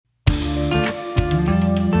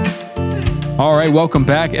All right, welcome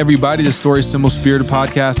back, everybody, to Story Symbol Spirit, a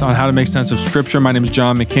podcast on how to make sense of Scripture. My name is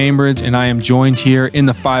John McCambridge, and I am joined here in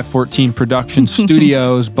the 514 Production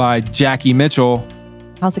Studios by Jackie Mitchell.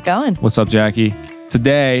 How's it going? What's up, Jackie?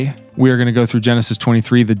 Today, we are going to go through Genesis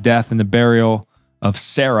 23, the death and the burial of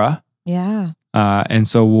Sarah. Yeah. And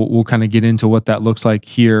so we'll kind of get into what that looks like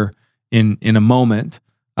here in a moment.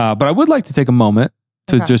 But I would like to take a moment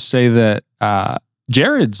to just say that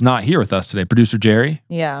Jared's not here with us today, producer Jerry.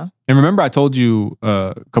 Yeah. And remember, I told you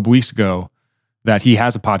a couple weeks ago that he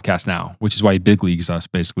has a podcast now, which is why he big leagues us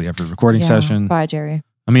basically every recording session. Bye, Jerry.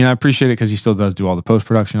 I mean, I appreciate it because he still does do all the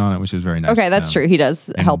post-production on it, which is very nice. Okay, that's true. He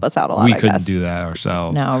does help us out a lot, We I couldn't guess. do that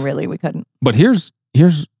ourselves. No, really, we couldn't. But here's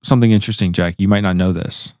something interesting, Jack. You might not know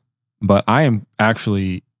this, but I am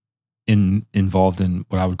actually involved in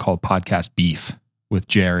what I would call podcast beef with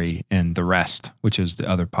Jerry and the rest, which is the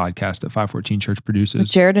other podcast that 514 Church produces.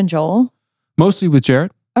 With Jared and Joel? Mostly with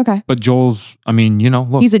Jared. Okay. But Joel's, I mean,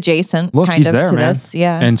 look. He's adjacent He's there, to man. this.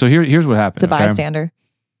 Yeah. And so here's what happened. It's a bystander.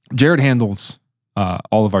 Jared handles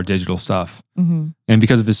all of our digital stuff. Mm-hmm. And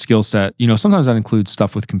because of his skill set, sometimes that includes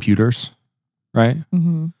stuff with computers, right?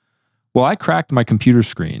 Mm-hmm. Well, I cracked my computer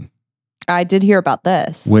screen. I did hear about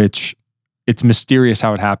this. Which it's mysterious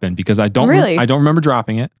how it happened because I don't remember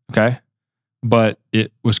dropping it, okay? But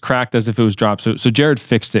it was cracked as if it was dropped. So Jared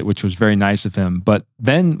fixed it, which was very nice of him. But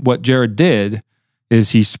then what Jared did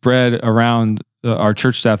is he spread around our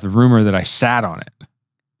church staff the rumor that I sat on it.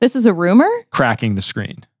 This is a rumor? Cracking the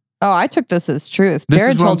screen. Oh, I took this as truth. This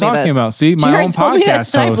Jared is what I'm told me talking this. about. See, my Jared own told me podcast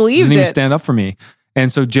this, and I host believed doesn't even it. stand up for me. And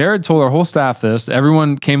so Jared told our whole staff this.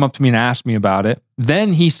 Everyone came up to me and asked me about it.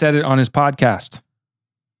 Then he said it on his podcast.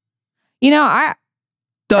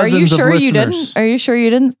 Are you sure you didn't? Are you sure you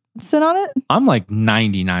didn't sit on it? I'm like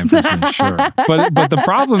 99% sure. But the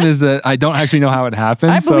problem is that I don't actually know how it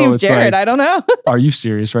happened. I believe it's Jared. Like, I don't know. Are you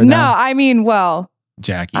serious right No, now? I mean,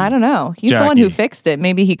 Jackie. I don't know. He's the one who fixed it.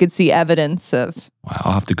 Maybe he could see evidence of. Wow,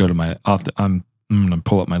 I'll have to go to I'm going to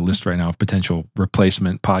pull up my list right now of potential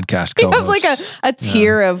replacement podcast co-hosts. You have like a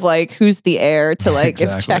tier of like who's the heir to like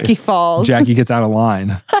if Jackie falls. Jackie gets out of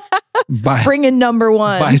line. Bring in number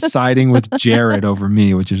one. By siding with Jared over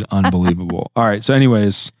me, which is unbelievable. All right. So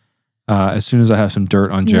anyways, as soon as I have some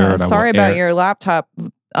dirt on Jared, sorry about your laptop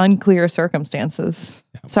unclear circumstances.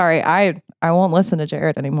 Yeah. Sorry, I won't listen to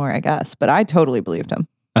Jared anymore, I guess. But I totally believed him.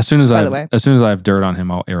 As soon as I have dirt on him,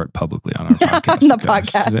 I'll air it publicly on our podcast. On the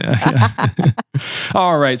podcast. Yeah.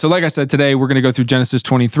 All right. So like I said, today we're going to go through Genesis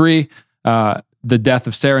 23, the death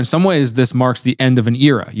of Sarah. In some ways, this marks the end of an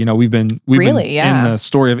era. We've been in the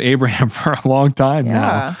story of Abraham for a long time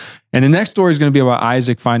now. And the next story is going to be about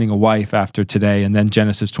Isaac finding a wife after today. And then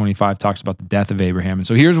Genesis 25 talks about the death of Abraham. And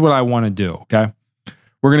so here's what I want to do, okay?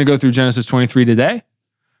 We're going to go through Genesis 23 today.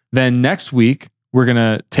 Then next week, we're going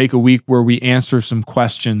to take a week where we answer some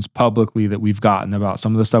questions publicly that we've gotten about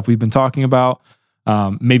some of the stuff we've been talking about.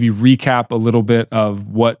 Maybe recap a little bit of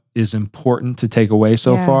what is important to take away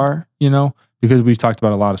so far, because we've talked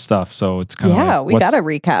about a lot of stuff. So it's kind of we got to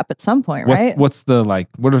recap at some point, right? What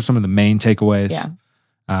are some of the main takeaways?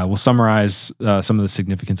 Yeah. We'll summarize some of the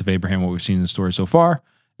significance of Abraham, what we've seen in the story so far.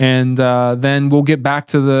 And then we'll get back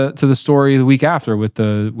to the story the week after with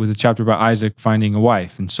the chapter about Isaac finding a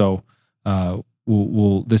wife. And so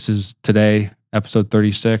this is today, episode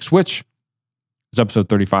 36, which is episode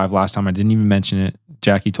 35. Last time I didn't even mention it.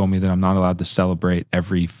 Jackie told me that I'm not allowed to celebrate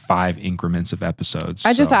every 5 increments of episodes.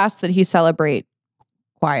 I just asked that he celebrate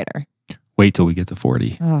quieter. Wait till we get to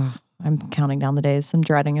 40. Oh, I'm counting down the days. I'm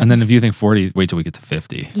dreading it. And then if you think 40, wait till we get to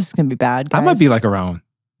 50. This is going to be bad, guys. I might be like around.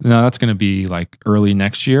 No, that's going to be like early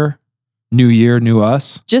next year. New year, new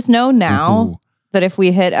us. Just know now that if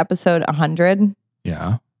we hit episode 100,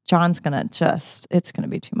 John's going to it's going to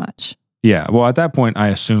be too much. Yeah. Well, at that point, I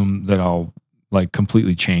assume that I'll like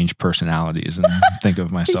completely change personalities and think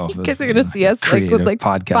of myself as because you're going to see us like with like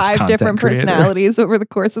podcast 5 different personalities over the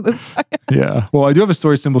course of this podcast. Yeah. Well, I do have a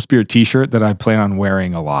Story Symbol Spirit t-shirt that I plan on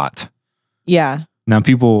wearing a lot. Yeah. Now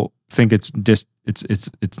people think it's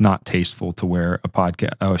not tasteful to wear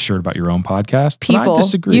a shirt about your own podcast. People, but I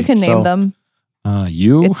disagree. You can name them.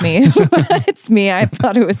 You? It's me. It's me. I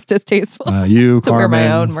thought it was distasteful. You, to Carmen, wear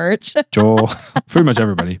my own merch. Joel, pretty much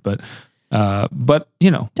everybody. But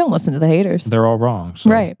don't listen to the haters. They're all wrong. So.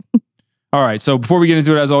 Right. All right. So before we get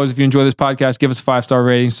into it, as always, if you enjoy this podcast, give us a 5-star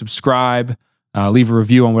rating, subscribe, leave a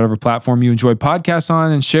review on whatever platform you enjoy podcasts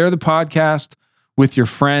on, and share the podcast with your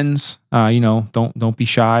friends. Don't be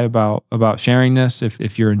shy about sharing this.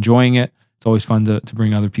 If you're enjoying it, it's always fun to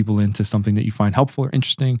bring other people into something that you find helpful or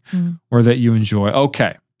interesting or that you enjoy.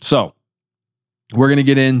 Okay. So we're going to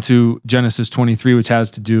get into Genesis 23, which has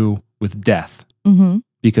to do with death. Mm-hmm.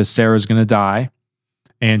 because Sarah's going to die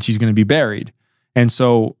and she's going to be buried. And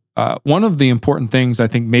so one of the important things I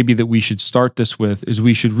think maybe that we should start this with is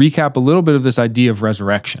we should recap a little bit of this idea of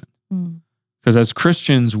resurrection. Because as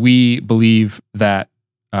Christians, we believe that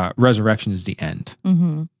resurrection is the end,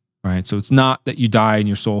 right? So it's not that you die and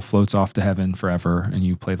your soul floats off to heaven forever and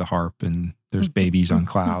you play the harp and there's babies on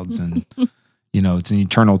clouds and, it's an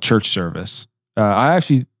eternal church service. I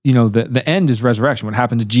actually, the end is resurrection. What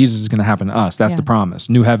happened to Jesus is going to happen to us. That's the promise.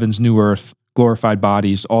 New heavens, new earth, glorified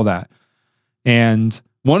bodies, all that. And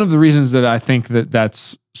one of the reasons that I think that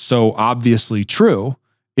that's so obviously true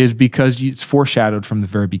is because it's foreshadowed from the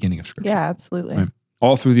very beginning of Scripture. Yeah, absolutely. Right?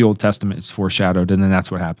 All through the Old Testament, it's foreshadowed, and then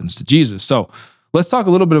that's what happens to Jesus. So let's talk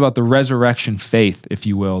a little bit about the resurrection faith, if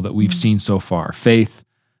you will, that we've seen so far. Faith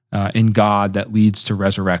in God that leads to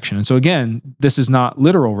resurrection. And so again, this is not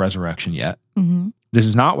literal resurrection yet. This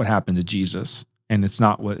is not what happened to Jesus, and it's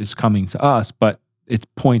not what is coming to us, but it's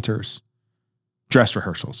pointers, dress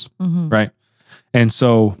rehearsals, right? And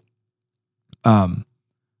so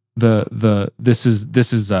this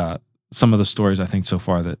is some of the stories I think so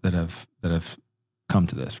far that have come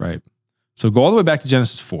to this, right? So go all the way back to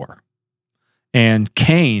Genesis 4. And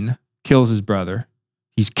Cain kills his brother.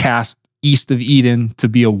 He's cast east of Eden to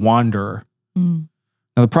be a wanderer. Now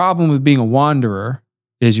the problem with being a wanderer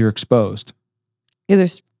is you're exposed. Yeah,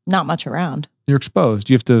 there's not much around. You're exposed.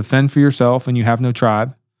 You have to fend for yourself and you have no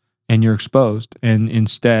tribe and you're exposed. And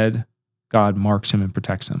instead, God marks him and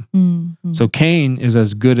protects him. So Cain is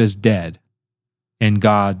as good as dead and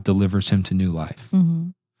God delivers him to new life.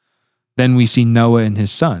 Then we see Noah and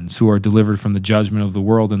his sons who are delivered from the judgment of the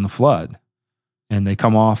world in the flood. And they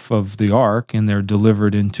come off of the ark and they're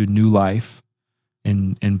delivered into new life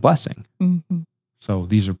and blessing. So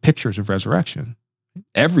these are pictures of resurrection.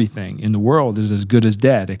 Everything in the world is as good as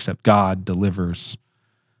dead except God delivers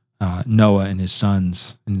Noah and his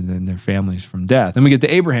sons and then their families from death. Then we get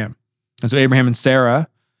to Abraham. And so Abraham and Sarah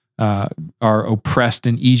are oppressed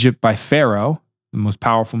in Egypt by Pharaoh, the most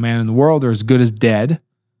powerful man in the world. They're as good as dead.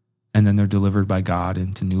 And then they're delivered by God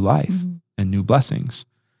into new life and new blessings.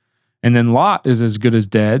 And then Lot is as good as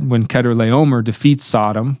dead when Kedorlaomer defeats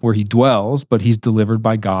Sodom, where he dwells, but he's delivered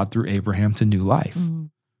by God through Abraham to new life.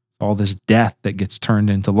 All this death that gets turned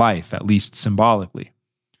into life, at least symbolically.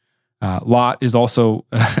 Lot is also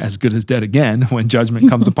as good as dead again when judgment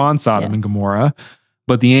comes upon Sodom and Gomorrah,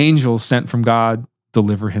 but the angels sent from God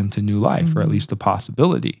deliver him to new life, or at least the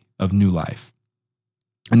possibility of new life.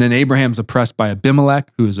 And then Abraham's oppressed by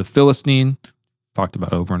Abimelech, who is a Philistine, talked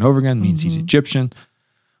about over and over again, means he's Egyptian,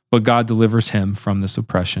 but God delivers him from this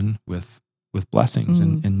oppression with blessings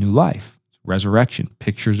and new life. Resurrection,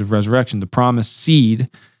 pictures of resurrection. The promised seed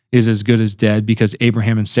is as good as dead because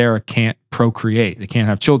Abraham and Sarah can't procreate. They can't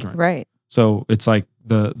have children. Right. So it's like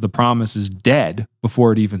the promise is dead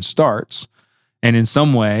before it even starts. And in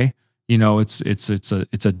some way, it's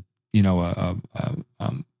a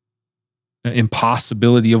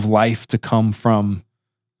impossibility of life to come from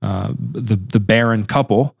the barren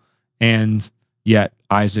couple, and yet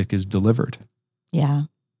Isaac is delivered. Yeah.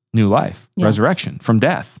 New life, resurrection from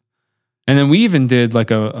death. And then we even did like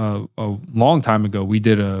a long time ago, we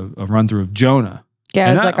did a run through of Jonah. Yeah,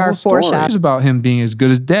 it was like our foreshadow. It's about him being as good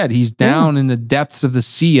as dead. He's down in the depths of the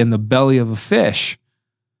sea in the belly of a fish.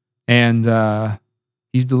 And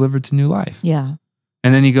he's delivered to new life. Yeah.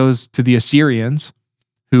 And then he goes to the Assyrians,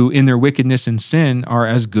 who in their wickedness and sin are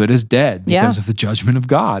as good as dead because of the judgment of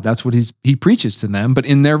God. That's what he preaches to them. But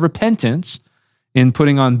in their repentance, in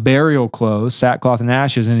putting on burial clothes, sackcloth and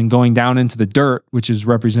ashes, and in going down into the dirt, which is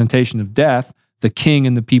representation of death, the king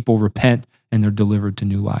and the people repent and they're delivered to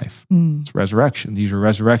new life. It's resurrection. These are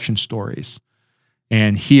resurrection stories.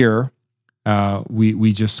 And here,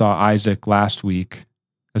 we just saw Isaac last week,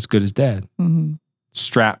 as good as dead,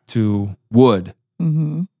 strapped to wood,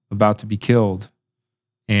 about to be killed,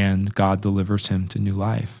 and God delivers him to new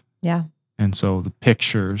life. Yeah. And so the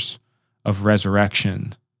pictures of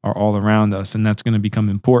resurrection are all around us, and that's going to become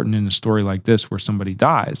important in a story like this where somebody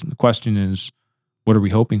dies. And the question is, what are we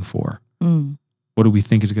hoping for? What do we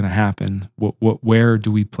think is going to happen? Where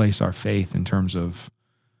do we place our faith in terms of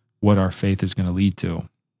what our faith is going to lead to?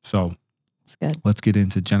 So that's good. Let's get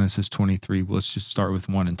into Genesis 23. Let's just start with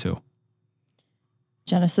 1 and 2.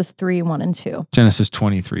 Genesis 3, 1 and 2. Genesis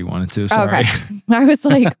 23, 1 and 2. Sorry. Okay. I was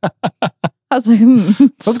like,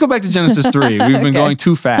 Let's go back to Genesis 3. We've been going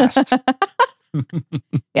too fast.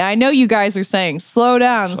 Yeah, I know you guys are saying, slow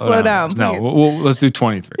down. No, let's do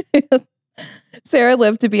 23. Sarah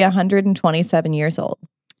lived to be 127 years old.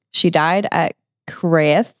 She died at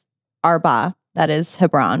Kiriath Arba, that is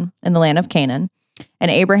Hebron, in the land of Canaan.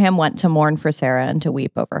 And Abraham went to mourn for Sarah and to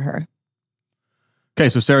weep over her. Okay,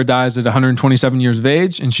 so Sarah dies at 127 years of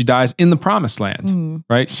age, and she dies in the Promised Land,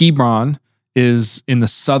 right? Hebron is in the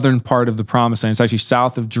southern part of the Promised Land. It's actually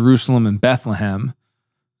south of Jerusalem and Bethlehem,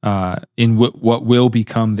 in what will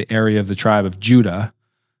become the area of the tribe of Judah.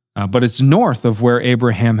 But it's north of where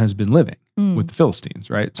Abraham has been living with the Philistines,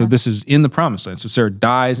 right? So this is in the Promised Land. So Sarah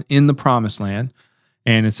dies in the Promised Land,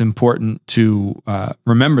 and it's important to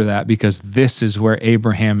remember that because this is where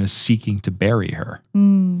Abraham is seeking to bury her.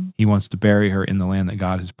 He wants to bury her in the land that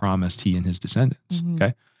God has promised he and his descendants,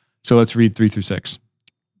 okay? So let's read 3-6.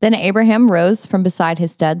 Then Abraham rose from beside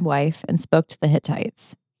his dead wife and spoke to the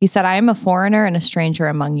Hittites. He said, I am a foreigner and a stranger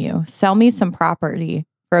among you. Sell me some property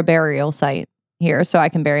for a burial site here so I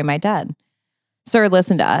can bury my dead. Sir,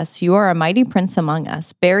 listen to us. You are a mighty prince among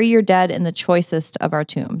us. Bury your dead in the choicest of our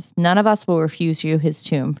tombs. None of us will refuse you his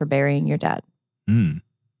tomb for burying your dead.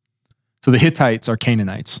 So the Hittites are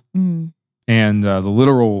Canaanites. And the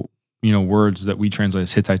literal, words that we translate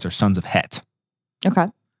as Hittites are sons of Het. Okay.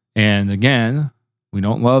 And again, we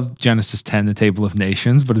don't love Genesis 10, the table of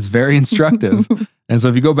nations, but it's very instructive. And so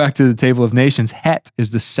if you go back to the table of nations, Het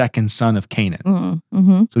is the second son of Canaan.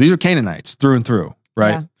 So these are Canaanites through and through,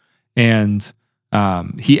 right? Yeah. And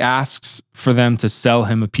he asks for them to sell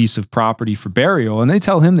him a piece of property for burial, and they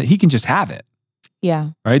tell him that he can just have it.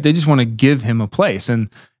 Yeah. Right? They just want to give him a place. And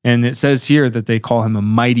it says here that they call him a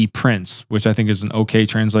mighty prince, which I think is an okay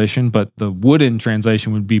translation, but the wooden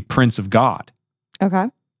translation would be Prince of God. Okay.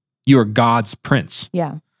 You are God's prince.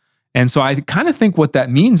 Yeah. And so I kind of think what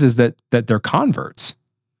that means is that they're converts.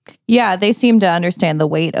 Yeah, they seem to understand the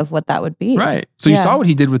weight of what that would be. Right. So you saw what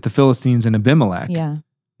he did with the Philistines and Abimelech. Yeah.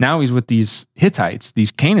 Now he's with these Hittites,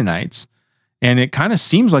 these Canaanites, and it kind of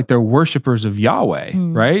seems like they're worshipers of Yahweh,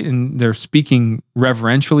 right? And they're speaking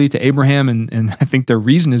reverentially to Abraham, and I think their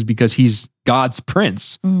reason is because he's God's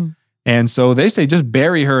prince. And so they say, just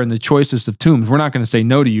bury her in the choicest of tombs. We're not going to say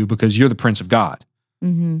no to you because you're the prince of God.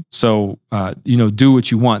 So, do what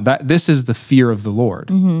you want. This is the fear of the Lord.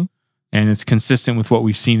 And it's consistent with what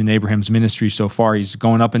we've seen in Abraham's ministry so far. He's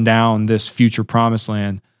going up and down this future promised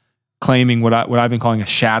land, claiming what I've been calling a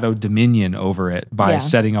shadow dominion over it by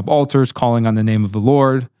setting up altars, calling on the name of the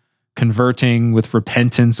Lord, converting with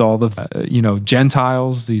repentance all the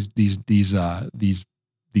Gentiles, these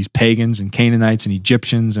pagans and Canaanites and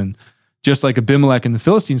Egyptians, and just like Abimelech and the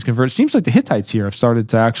Philistines converted, it seems like the Hittites here have started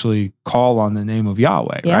to actually call on the name of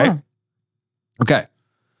Yahweh, right? Okay,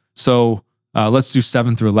 so let's do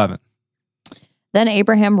 7-11. Then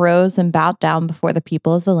Abraham rose and bowed down before the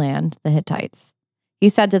people of the land, the Hittites. He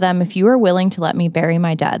said to them, if you are willing to let me bury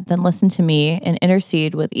my dead, then listen to me and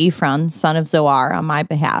intercede with Ephron, son of Zohar, on my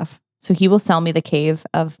behalf. So he will sell me the cave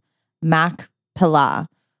of Machpelah,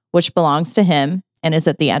 which belongs to him and is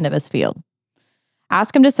at the end of his field.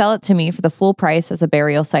 Ask him to sell it to me for the full price as a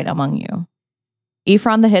burial site among you.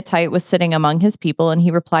 Ephron the Hittite was sitting among his people, and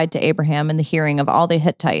he replied to Abraham in the hearing of all the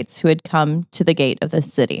Hittites who had come to the gate of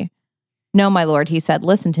this city. No, my lord, he said,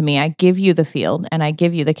 listen to me. I give you the field, and I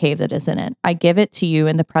give you the cave that is in it. I give it to you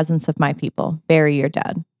in the presence of my people. Bury your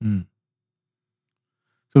dead. So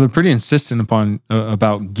they're pretty insistent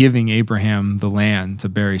about giving Abraham the land to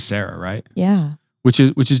bury Sarah, right? Yeah. Which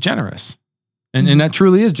is generous. And that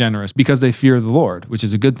truly is generous because they fear the Lord, which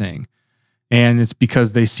is a good thing. And it's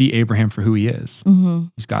because they see Abraham for who he is.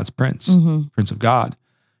 He's God's prince, prince of God.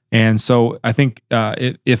 And so I think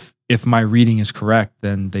if my reading is correct,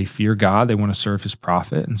 then they fear God. They want to serve his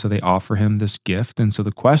prophet. And so they offer him this gift. And so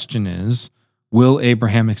the question is, will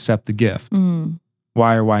Abraham accept the gift?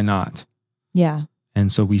 Why or why not? Yeah. And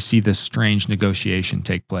so we see this strange negotiation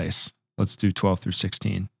take place. Let's do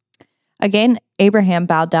 12-16. Again, Abraham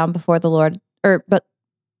bowed down before the Lord.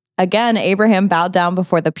 Again, Abraham bowed down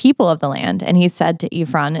before the people of the land, and he said to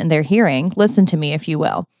Ephron in their hearing, listen to me, if you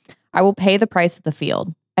will. I will pay the price of the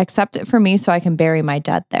field. Accept it for me so I can bury my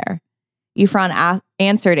dead there. Ephron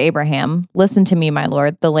answered Abraham, listen to me, my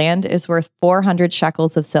lord. The land is worth 400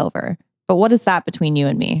 shekels of silver. But what is that between you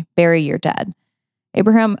and me? Bury your dead.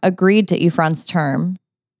 Abraham agreed to Ephron's term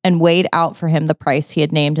and weighed out for him the price he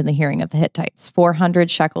had named in the hearing of the Hittites, 400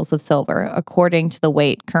 shekels of silver, according to the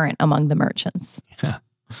weight current among the merchants. Yeah.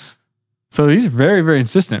 So he's very, very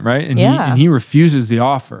insistent, right? And he refuses the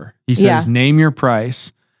offer. He says, name your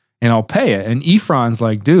price and I'll pay it. And Ephron's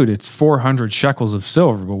like, dude, it's 400 shekels of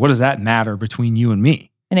silver, but what does that matter between you and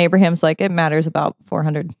me? And Abraham's like, it matters about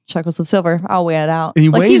 400 shekels of silver. I'll weigh it out. And he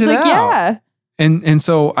weighs it out. Yeah. And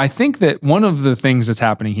so I think that one of the things that's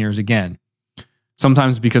happening here is, again,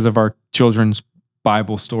 sometimes because of our children's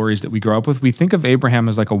Bible stories that we grow up with, we think of Abraham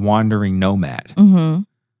as like a wandering nomad.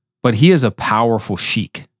 But he is a powerful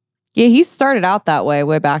sheik. Yeah, he started out that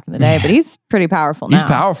way back in the day, but he's pretty powerful now. He's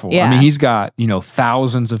powerful. Yeah. I mean, he's got,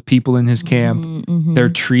 thousands of people in his camp. Mm-hmm. They're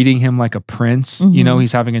treating him like a prince. Mm-hmm.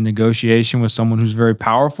 He's having a negotiation with someone who's very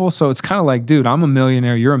powerful. So it's kind of like, dude, I'm a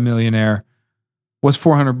millionaire. You're a millionaire. What's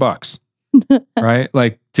 $400? Right?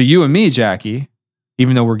 Like to you and me, Jackie,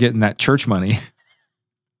 even though we're getting that church money,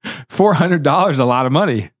 $400 is a lot of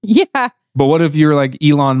money. Yeah. But what if you're like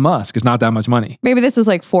Elon Musk? It's not that much money. Maybe this is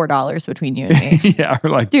like $4 between you and me. Yeah, or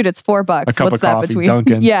like, dude, it's $4. A cup What's of coffee, that between?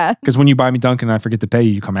 Dunkin'. Yeah. Because when you buy me Dunkin' and I forget to pay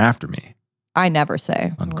you, you come after me. I never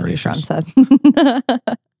say Ungracious. what your friend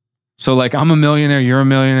said. So like, I'm a millionaire, you're a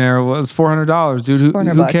millionaire. Well, it's $400, dude.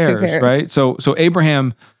 Who cares, right? So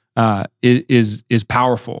Abraham is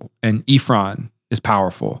powerful, and Ephron is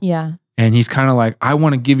powerful. Yeah. And he's kind of like, I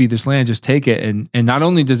want to give you this land, just take it. And not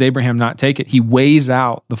only does Abraham not take it, he weighs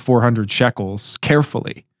out the 400 shekels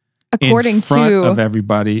carefully. According in front to of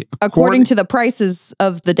everybody. According to the prices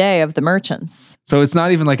of the day of the merchants. So it's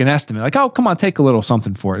not even like an estimate. Like, oh, come on, take a little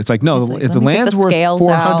something for it. It's like, no, like, if the land's worth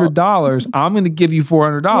 $400, I'm going to give you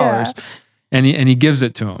 $400. Yeah. And he gives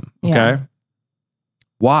it to him. Okay. Yeah.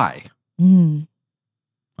 Why? All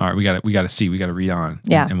right, we got to see. We got to read on.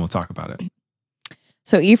 Yeah. And we'll talk about it.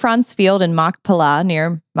 So Ephron's field in Machpelah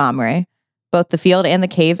near Mamre, both the field and the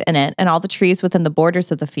cave in it, and all the trees within the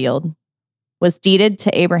borders of the field, was deeded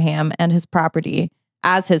to Abraham and his property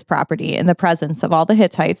as his property in the presence of all the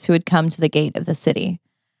Hittites who had come to the gate of the city.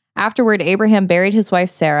 Afterward, Abraham buried his wife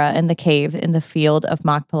Sarah in the cave in the field of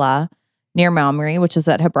Machpelah near Mamre, which is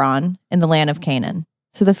at Hebron, in the land of Canaan.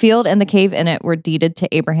 So the field and the cave in it were deeded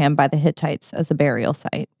to Abraham by the Hittites as a burial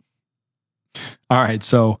site. All right,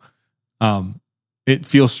 so it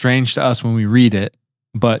feels strange to us when we read it,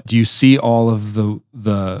 but do you see all of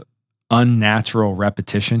the unnatural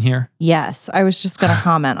repetition here? Yes, I was just going to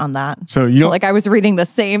comment on that. So like I was reading the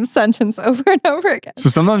same sentence over and over again. So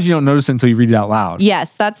sometimes you don't notice it until you read it out loud.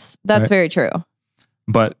 Yes, that's right? Very true.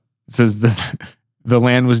 But it says the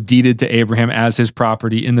land was deeded to Abraham as his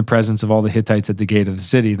property in the presence of all the Hittites at the gate of the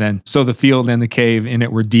city. Then, so the field and the cave in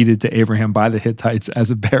it were deeded to Abraham by the Hittites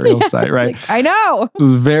as a burial site, right? Like, I know. It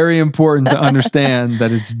was very important to understand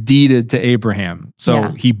that it's deeded to Abraham.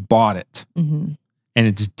 So he bought it. Mm-hmm. And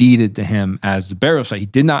it's deeded to him as the burial site. He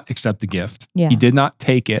did not accept the gift. Yeah. He did not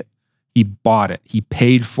take it. He bought it. He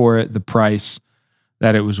paid for it the price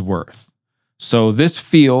that it was worth. So this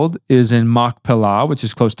field is in Machpelah, which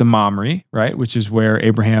is close to Mamre, right? Which is where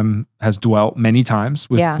Abraham has dwelt many times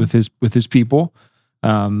with his people.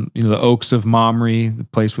 The oaks of Mamre, the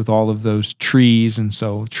place with all of those trees. And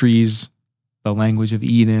so trees, the language of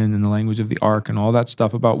Eden and the language of the ark and all that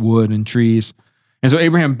stuff about wood and trees. And so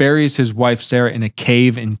Abraham buries his wife Sarah in a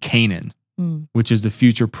cave in Canaan, which is the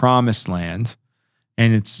future promised land.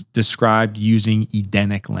 And it's described using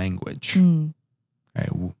Edenic language. Okay.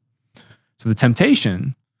 So the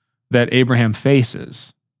temptation that Abraham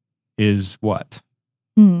faces is what?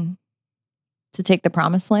 To take the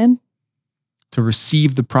promised land? To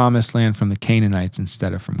receive the promised land from the Canaanites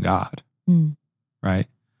instead of from God. Right?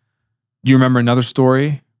 Do you remember another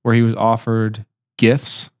story where he was offered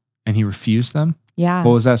gifts and he refused them? Yeah.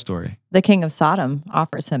 What was that story? The king of Sodom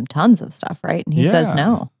offers him tons of stuff, right? And he says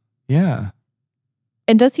no. Yeah.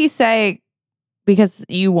 And does he say, because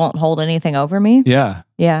you won't hold anything over me? Yeah.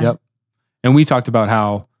 Yeah. Yep. And we talked about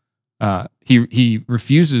how he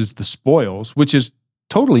refuses the spoils, which is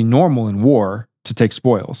totally normal in war to take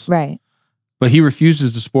spoils. Right. But he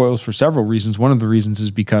refuses the spoils for several reasons. One of the reasons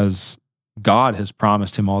is because God has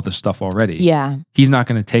promised him all this stuff already. Yeah. He's not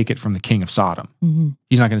going to take it from the king of Sodom. Mm-hmm.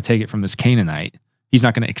 He's not going to take it from this Canaanite. He's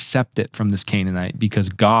not going to accept it from this Canaanite because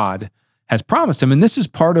God has promised him. And this is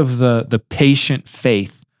part of the patient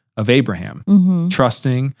faith of Abraham,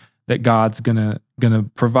 trusting that God's gonna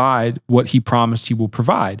provide what he promised he will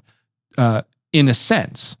provide. In a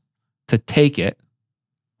sense, to take it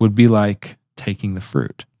would be like taking the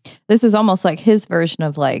fruit. This is almost like his version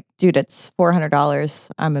of like, dude, it's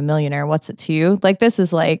 $400. I'm a millionaire. What's it to you? Like, this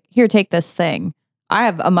is like, here, take this thing. I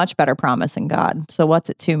have a much better promise in God. So what's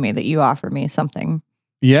it to me that you offer me something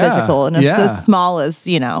physical and as small as,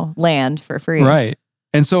 land for free? Right.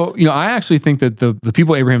 And so, I actually think that the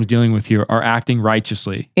people Abraham's dealing with here are acting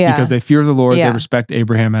righteously because they fear the Lord. They respect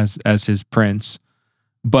Abraham as his prince.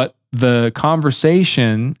 But the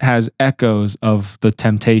conversation has echoes of the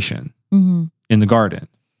temptation in the garden,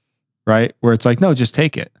 right? Where it's like, no, just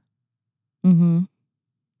take it.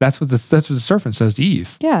 That's what the serpent says to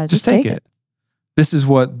Eve. Yeah, just take it. This is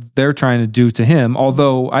what they're trying to do to him,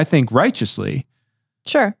 although I think righteously.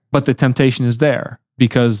 Sure. But the temptation is there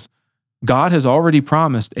because God has already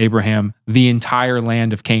promised Abraham the entire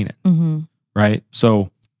land of Canaan, right?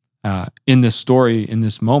 So in this story, in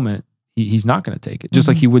this moment, he's not going to take it. Just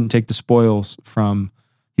like he wouldn't take the spoils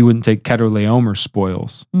he wouldn't take Kedorlaomer's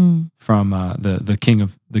spoils from the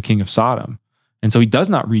king of Sodom. And so he does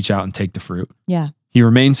not reach out and take the fruit. Yeah. He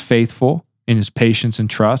remains faithful in his patience and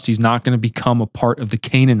trust. He's not going to become a part of the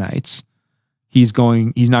Canaanites. He's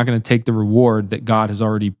not going to take the reward that God has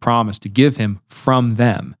already promised to give him from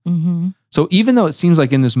them. Mm-hmm. So even though it seems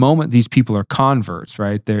like in this moment, these people are converts,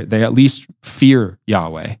 right? They at least fear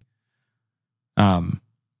Yahweh.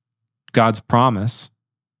 God's promise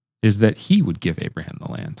is that he would give Abraham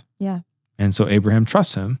the land. Yeah. And so Abraham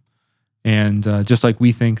trusts him. And just like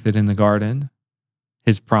we think that in the garden,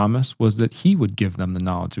 his promise was that he would give them the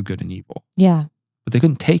knowledge of good and evil. Yeah. But they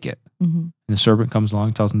couldn't take it. Mm-hmm. And the serpent comes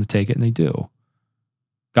along, tells them to take it, and they do.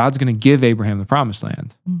 God's going to give Abraham the promised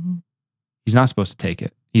land. Mm-hmm. He's not supposed to take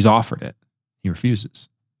it. He's offered it. He refuses.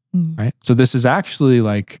 Mm-hmm. Right? So this is actually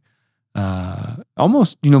like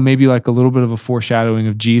almost, maybe like a little bit of a foreshadowing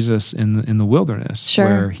of Jesus in the wilderness,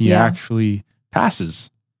 where he actually passes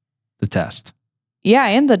the test. Yeah,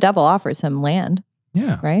 and the devil offers him land.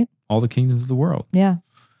 Yeah. Right? All the kingdoms of the world. Yeah.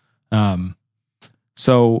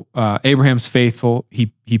 So Abraham's faithful.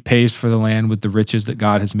 He pays for the land with the riches that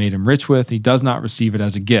God has made him rich with. He does not receive it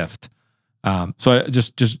as a gift. So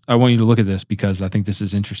I want you to look at this because I think this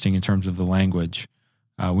is interesting in terms of the language.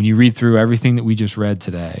 When you read through everything that we just read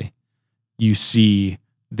today, you see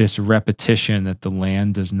this repetition that the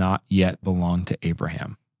land does not yet belong to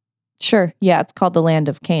Abraham. Sure. Yeah, it's called the land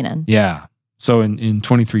of Canaan. Yeah. So in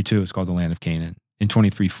 23:2, it's called the land of Canaan. In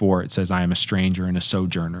 23:4, it says, I am a stranger and a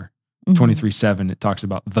sojourner. 23:7, it talks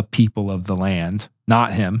about the people of the land,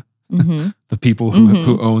 not him, the people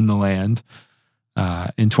who own the land.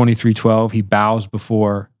 In 23:12, he bows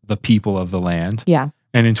before the people of the land. Yeah.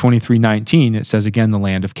 And in 23:19, it says again, the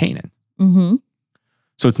land of Canaan. Mm-hmm.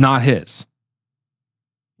 So it's not his.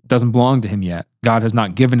 It doesn't belong to him yet. God has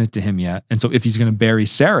not given it to him yet. And so if he's going to bury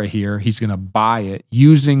Sarah here, he's going to buy it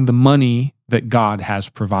using the money that God has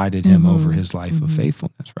provided him over his life of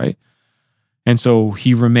faithfulness, right? And so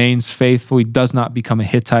he remains faithful. He does not become a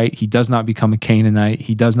Hittite. He does not become a Canaanite.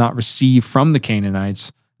 He does not receive from the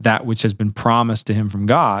Canaanites that which has been promised to him from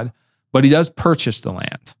God, but he does purchase the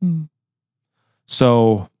land. Mm.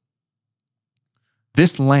 So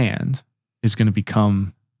this land is going to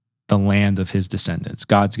become the land of his descendants.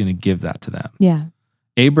 God's going to give that to them. Yeah.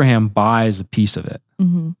 Abraham buys a piece of it.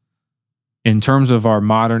 Mm-hmm. In terms of our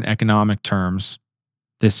modern economic terms,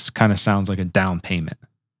 this kind of sounds like a down payment,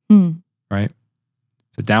 right?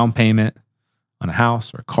 It's a down payment on a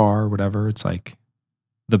house or a car or whatever. It's like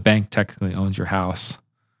the bank technically owns your house,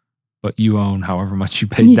 but you own however much you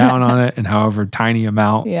pay down on it and however tiny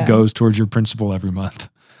amount goes towards your principal every month.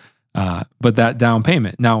 But that down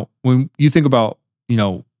payment. Now, when you think about,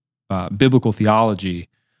 biblical theology,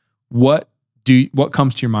 what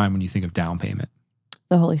comes to your mind when you think of down payment?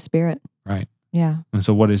 The Holy Spirit. Right. Yeah. And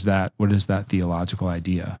so what is that? What is that theological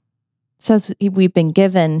idea? It says we've been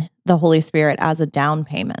given the Holy Spirit as a down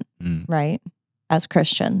payment, right? As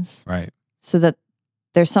Christians. Right. So that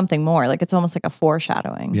there's something more. Like it's almost like a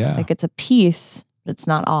foreshadowing. Yeah. Like it's a piece, but it's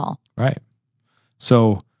not all. Right.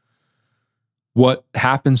 So what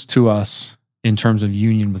happens to us in terms of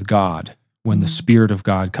union with God when the Spirit of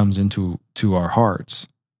God comes into our hearts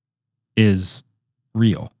is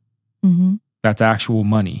real. Mm-hmm. That's actual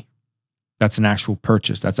money. That's an actual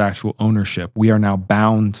purchase. That's actual ownership. We are now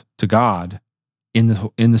bound to God in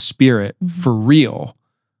the Spirit for real,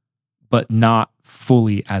 but not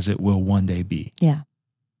fully as it will one day be. Yeah.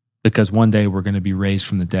 Because one day we're going to be raised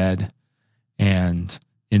from the dead, and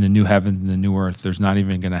in the new heavens and the new earth, there's not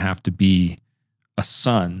even going to have to be a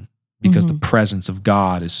sun because the presence of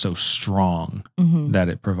God is so strong that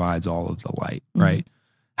it provides all of the light, right?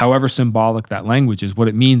 However symbolic that language is, what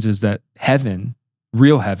it means is that heaven,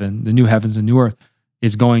 real heaven, the new heavens and new earth,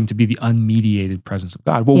 is going to be the unmediated presence of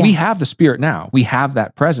God. Well, we have the Spirit now. We have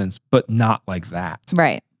that presence, but not like that.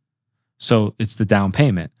 Right. So it's the down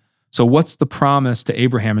payment. So what's the promise to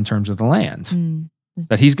Abraham in terms of the land?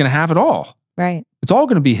 That he's going to have it all. Right. It's all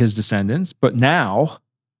going to be his descendants, but now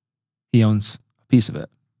he owns a piece of it.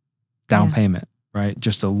 Down payment, right?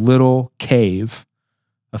 Just a little cave,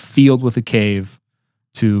 a field with a cave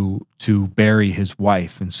to bury his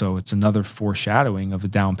wife. And so it's another foreshadowing of a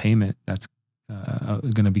down payment that's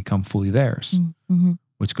going to become fully theirs,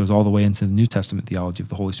 which goes all the way into the New Testament theology of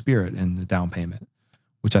the Holy Spirit and the down payment,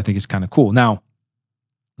 which I think is kind of cool. Now,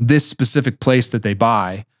 this specific place that they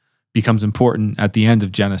buy becomes important at the end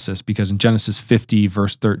of Genesis, because in Genesis 50,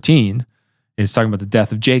 verse 13, it's talking about the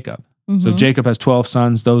death of Jacob. So Jacob has 12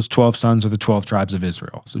 sons. Those 12 sons are the 12 tribes of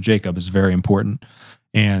Israel. So Jacob is very important.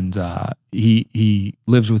 And he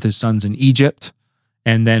lives with his sons in Egypt.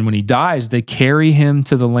 And then when he dies, they carry him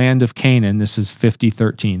to the land of Canaan. This is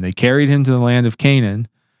 50:13. They carried him to the land of Canaan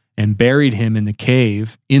and buried him in the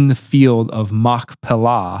cave in the field of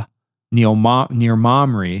Machpelah near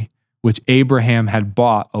Mamre, which Abraham had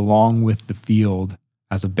bought along with the field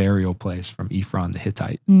as a burial place from Ephron the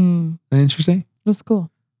Hittite. Isn't that interesting? That's cool.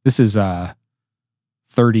 This is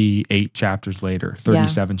 38 chapters later,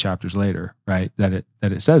 37 chapters later, right? That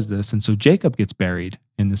it says this. And so Jacob gets buried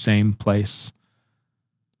in the same place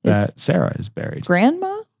that Sarah is buried.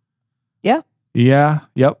 Grandma? Yeah. Yeah.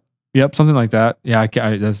 Yep. Something like that. Yeah.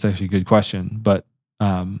 That's actually a good question. But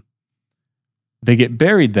they get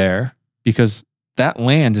buried there because that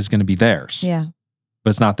land is going to be theirs. Yeah. But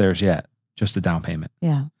it's not theirs yet. Just a down payment.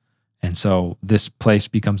 Yeah. And so this place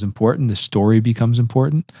becomes important. This story becomes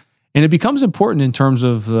important. And it becomes important in terms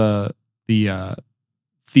of the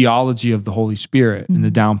theology of the Holy Spirit and the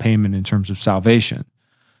down payment in terms of salvation.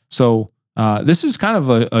 So this is kind of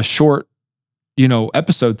a short,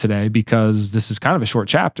 episode today because this is kind of a short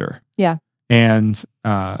chapter. Yeah. And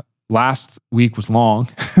last week was long.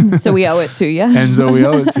 So we owe it to you. And so we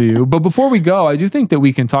owe it to you. But before we go, I do think that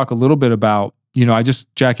we can talk a little bit about,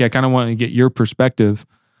 Jackie, I kind of want to get your perspective.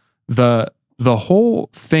 The whole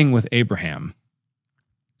thing with Abraham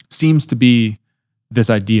seems to be this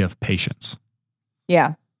idea of patience.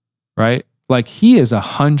 Yeah. Right? Like he's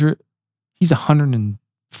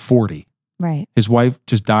 140. Right. His wife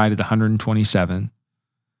just died at 127.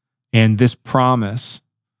 And this promise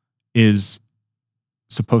is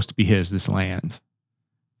supposed to be his, this land.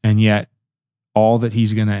 And yet all that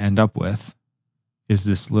he's going to end up with is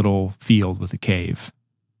this little field with a cave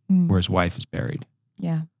where his wife is buried.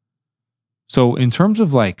 Yeah. So in terms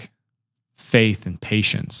of like faith and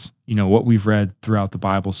patience, what we've read throughout the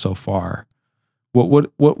Bible so far, what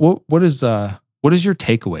is your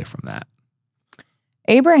takeaway from that?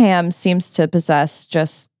 Abraham seems to possess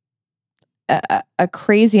just a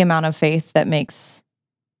crazy amount of faith that makes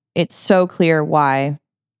it so clear why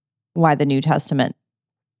the New Testament,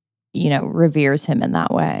 reveres him in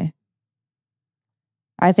that way.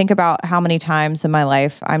 I think about how many times in my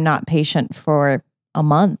life I'm not patient for a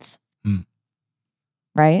month.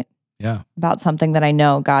 Right? Yeah. About something that I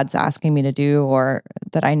know God's asking me to do, or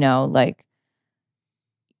that I know like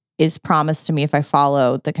is promised to me if I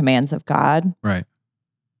follow the commands of God. Right.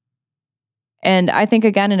 And I think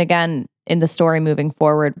again and again in the story moving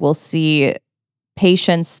forward, we'll see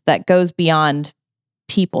patience that goes beyond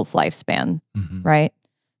people's lifespan, right?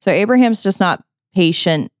 So Abraham's just not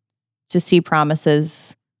patient to see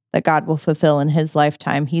promises that God will fulfill in his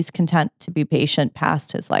lifetime. He's content to be patient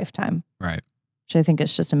past his lifetime. Right. Which I think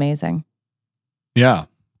is just amazing. Yeah.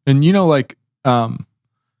 And I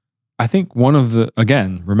think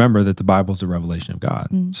remember that the Bible is a revelation of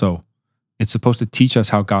God. So it's supposed to teach us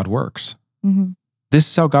how God works. This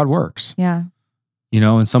is how God works. Yeah.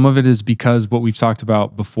 And some of it is because what we've talked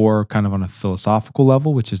about before, kind of on a philosophical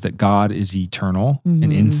level, which is that God is eternal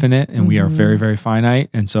and infinite, and we are very, very finite.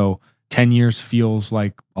 And so 10 years feels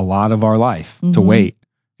like a lot of our life to wait.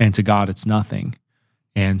 And to God, it's nothing.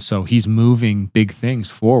 And so he's moving big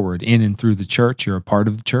things forward in and through the church. You're a part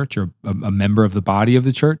of the church. You're a member of the body of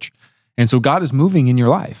the church. And so God is moving in your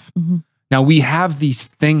life. Now we have these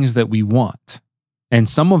things that we want, and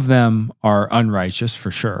some of them are unrighteous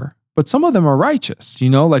for sure, but some of them are righteous.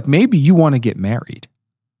 Like maybe you want to get married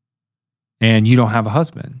and you don't have a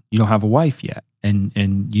husband. You don't have a wife yet.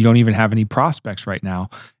 And you don't even have any prospects right now.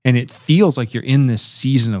 And it feels like you're in this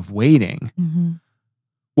season of waiting.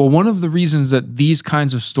 Well, one of the reasons that these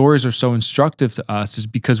kinds of stories are so instructive to us is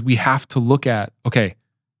because we have to look at, okay,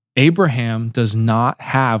 Abraham does not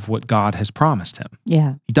have what God has promised him.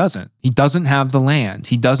 Yeah. He doesn't. He doesn't have the land.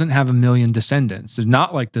 He doesn't have 1 million descendants. They're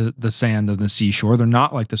not like the sand of the seashore. They're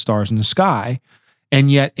not like the stars in the sky.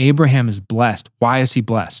 And yet Abraham is blessed. Why is he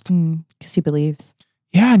blessed? Because he believes.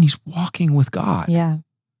 Yeah, and he's walking with God. Yeah.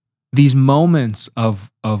 These moments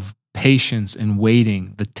of patience and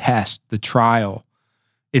waiting, the test, the trial,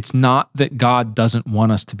 it's not that God doesn't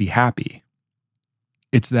want us to be happy.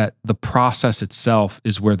 It's that the process itself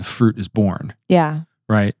is where the fruit is born. Yeah.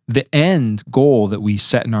 Right? The end goal that we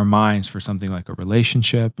set in our minds for something like a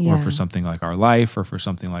relationship or for something like our life or for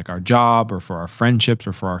something like our job or for our friendships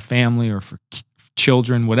or for our family or for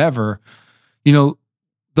children, whatever,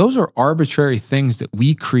 those are arbitrary things that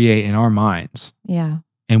we create in our minds. Yeah.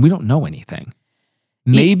 And we don't know anything.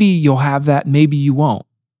 Maybe you'll have that, maybe you won't.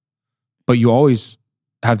 But you always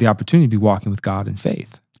have the opportunity to be walking with God in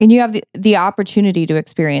faith. And you have the opportunity to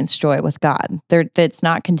experience joy with God. That's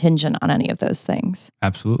not contingent on any of those things.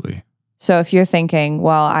 Absolutely. So if you're thinking,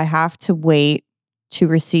 well, I have to wait to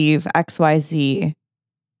receive XYZ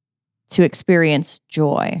to experience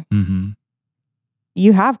joy,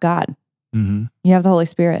 you have God. You have the Holy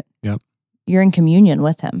Spirit. Yep. You're in communion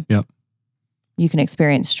with him. Yep. You can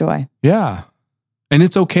experience joy. Yeah. And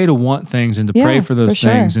it's okay to want things and to pray for those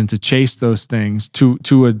things and to chase those things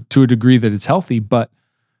to a degree that it's healthy, but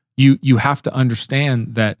you have to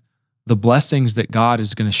understand that the blessings that God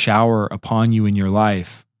is going to shower upon you in your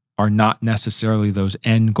life are not necessarily those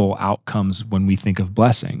end goal outcomes when we think of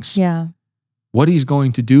blessings. Yeah. What he's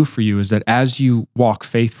going to do for you is that as you walk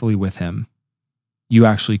faithfully with him, you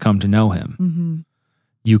actually come to know him.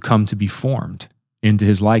 You come to be formed into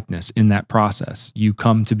his likeness in that process. You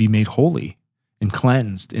come to be made holy and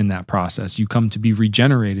cleansed in that process. You come to be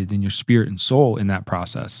regenerated in your spirit and soul in that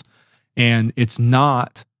process. And it's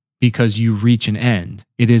not because you reach an end.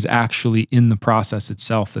 It is actually in the process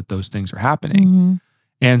itself that those things are happening.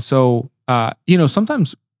 And so,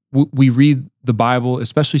 sometimes we read the Bible,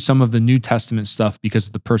 especially some of the New Testament stuff, because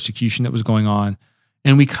of the persecution that was going on.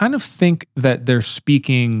 And we kind of think that they're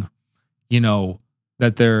speaking,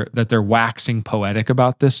 that they're waxing poetic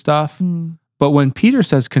about this stuff. But when Peter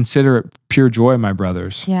says, consider it pure joy, my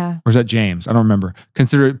brothers. Yeah. Or is that James? I don't remember.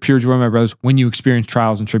 Consider it pure joy, my brothers, when you experience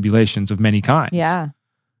trials and tribulations of many kinds. Yeah.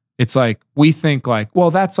 It's like, we think like,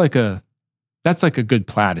 well, that's like a good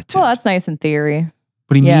platitude. Well, that's nice in theory.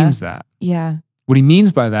 But he means that. Yeah. What he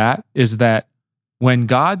means by that is that when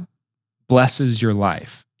God blesses your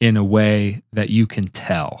life in a way that you can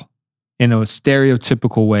tell, in a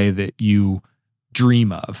stereotypical way that you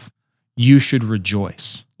dream of, you should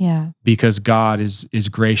rejoice. Yeah. Because God is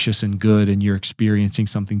gracious and good and you're experiencing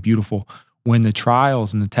something beautiful. When the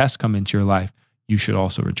trials and the tests come into your life, you should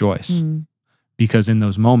also rejoice. Because in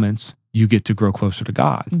those moments, you get to grow closer to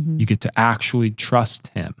God. You get to actually trust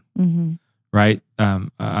him. Right?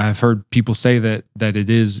 I've heard people say that it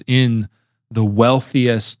is in the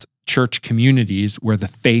wealthiest church communities where the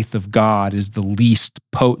faith of God is the least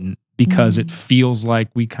potent because it feels like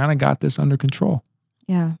we kind of got this under control.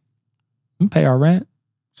 Yeah. We pay our rent,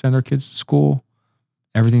 send our kids to school.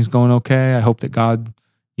 Everything's going okay. I hope that God,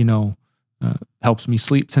 helps me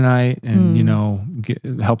sleep tonight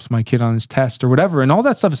and, helps my kid on his test or whatever. And all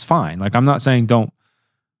that stuff is fine. Like, I'm not saying don't.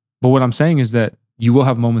 But what I'm saying is that you will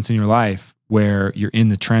have moments in your life where you're in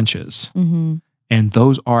the trenches. And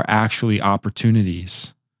those are actually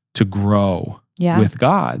opportunities to grow with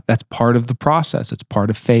God. That's part of the process. It's part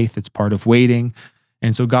of faith. It's part of waiting.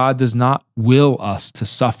 And so God does not will us to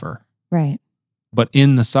suffer. Right. But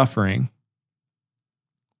in the suffering,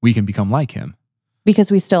 we can become like him.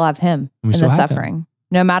 Because we still have him in the suffering.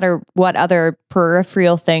 No matter what other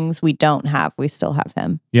peripheral things we don't have, we still have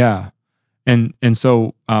him. Yeah. And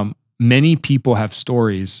so many people have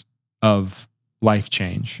stories of life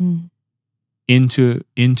change into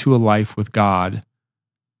a life with God.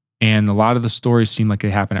 And a lot of the stories seem like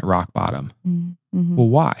they happen at rock bottom. Well,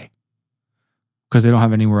 why? Because they don't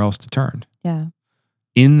have anywhere else to turn. Yeah.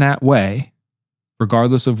 In that way,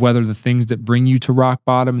 regardless of whether the things that bring you to rock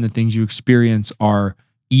bottom and the things you experience are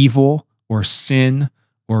evil or sin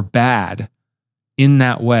or bad, in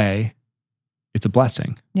that way, it's a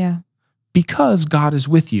blessing. Yeah. Because God is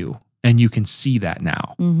with you and you can see that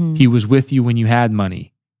now. He was with you when you had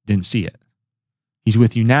money, didn't see it. He's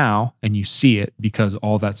with you now and you see it because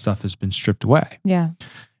all that stuff has been stripped away. Yeah.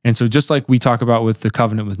 And so just like we talk about with the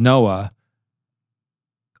covenant with Noah,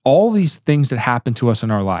 all these things that happen to us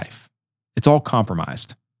in our life, it's all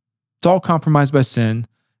compromised. It's all compromised by sin.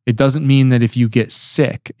 It doesn't mean that if you get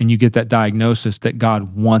sick and you get that diagnosis that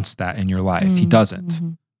God wants that in your life. He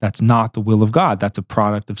doesn't. That's not the will of God. That's a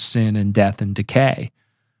product of sin and death and decay.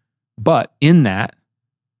 But in that,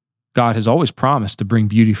 God has always promised to bring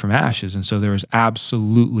beauty from ashes. And so there is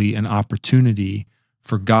absolutely an opportunity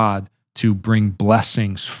for God to bring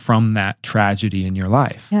blessings from that tragedy in your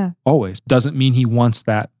life. Yeah. Always. Doesn't mean he wants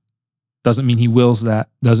that. Doesn't mean he wills that.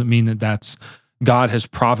 Doesn't mean that that's God has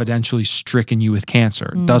providentially stricken you with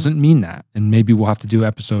cancer. Doesn't mean that. And maybe we'll have to do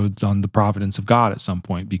episodes on the providence of God at some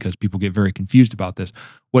point because people get very confused about this.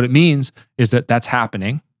 What it means is that that's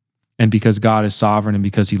happening. And because God is sovereign and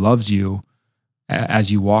because he loves you,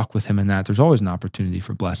 as you walk with him in that, there's always an opportunity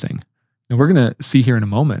for blessing. And we're going to see here in a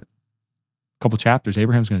moment, a couple chapters,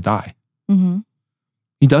 Abraham's going to die.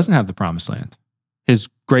 He doesn't have the promised land. His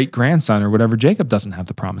great-grandson or whatever, Jacob, doesn't have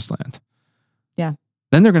the promised land. Yeah.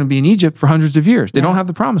 Then they're going to be in Egypt for hundreds of years. They don't have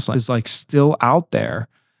the promised land. It's like still out there.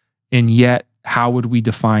 And yet, how would we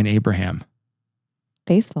define Abraham?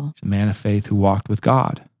 Faithful. He's a man of faith who walked with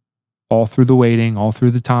God all through the waiting, all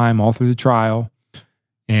through the time, all through the trial.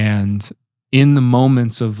 And in the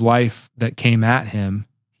moments of life that came at him,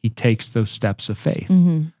 he takes those steps of faith.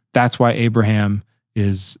 Mm-hmm. That's why Abraham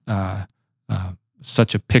is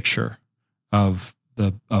such a picture of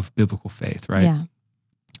biblical faith, right?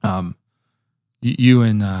 Yeah. You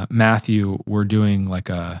and Matthew were doing like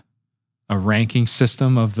a ranking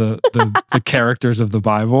system of the characters of the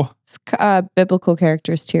Bible. Biblical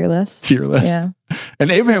characters tier list. Yeah.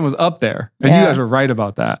 And Abraham was up there. And you guys were right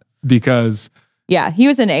about that because... Yeah, he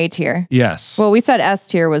was in A tier. Yes. Well, we said S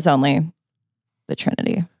tier was only the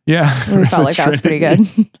Trinity. Yeah. We felt like that was pretty good.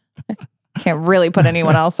 Can't really put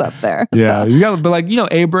anyone else up there. Yeah. So. You got, but like,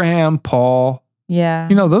 Abraham, Paul. Yeah.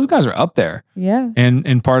 Those guys are up there. Yeah.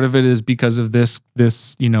 And part of it is because of this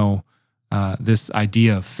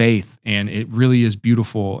idea of faith, and it really is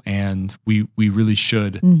beautiful, and we really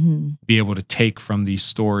should be able to take from these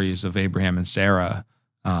stories of Abraham and Sarah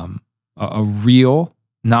a real,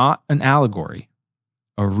 not an allegory,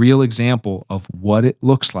 a real example of what it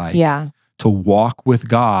looks like to walk with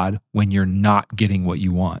God when you're not getting what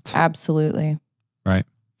you want. Absolutely. Right.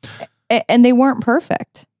 And they weren't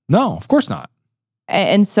perfect. No, of course not.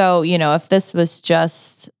 And so, if this was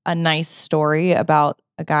just a nice story about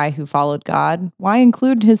a guy who followed God, why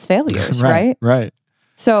include his failures, right? Right.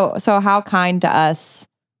 So how kind to us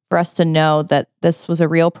for us to know that this was a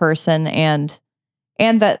real person and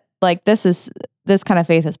that like this kind of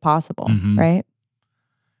faith is possible, right?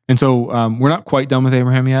 And so we're not quite done with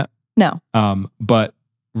Abraham yet. No. But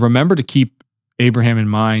remember to keep Abraham in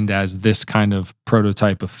mind as this kind of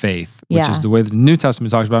prototype of faith, which is the way the New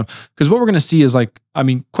Testament talks about him. Because what we're going to see is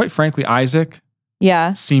quite frankly, Isaac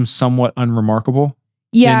seems somewhat unremarkable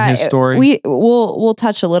in his story. We'll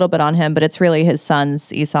touch a little bit on him, but it's really his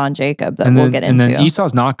sons, Esau and Jacob, that we'll get into. And then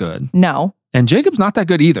Esau's not good. No. And Jacob's not that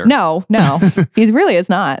good either. No. He really is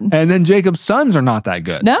not. And then Jacob's sons are not that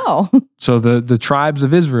good. No. So the tribes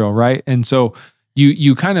of Israel, right? And so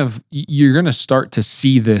you're going to start to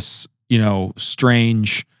see this,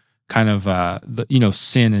 strange kind of,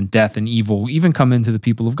 sin and death and evil even come into the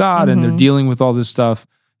people of God, and they're dealing with all this stuff.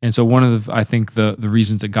 And so one of I think the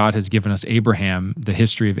reasons that God has given us Abraham, the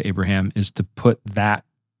history of Abraham, is to put that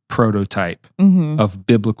prototype of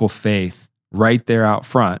biblical faith right there out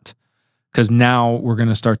front. Because now we're going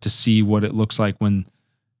to start to see what it looks like when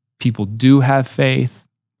people do have faith,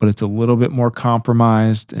 but it's a little bit more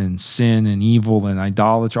compromised, and sin and evil and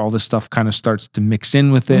idolatry, all this stuff kind of starts to mix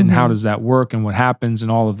in with it. And how does that work, and what happens, and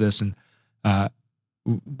all of this. And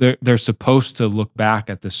they're supposed to look back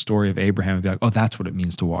at this story of Abraham and be like, oh, that's what it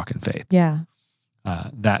means to walk in faith. Yeah.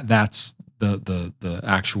 That's the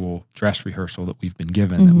actual dress rehearsal that we've been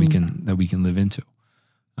given that we can live into.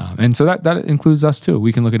 And so that includes us too.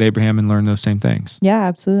 We can look at Abraham and learn those same things. Yeah,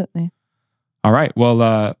 absolutely. All right.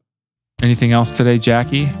 Well, anything else today,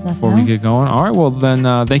 Jackie, before we get going? All right. Well,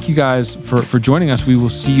 then thank you guys for joining us. We will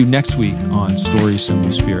see you next week on Story, Symbol,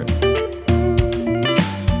 Spirit.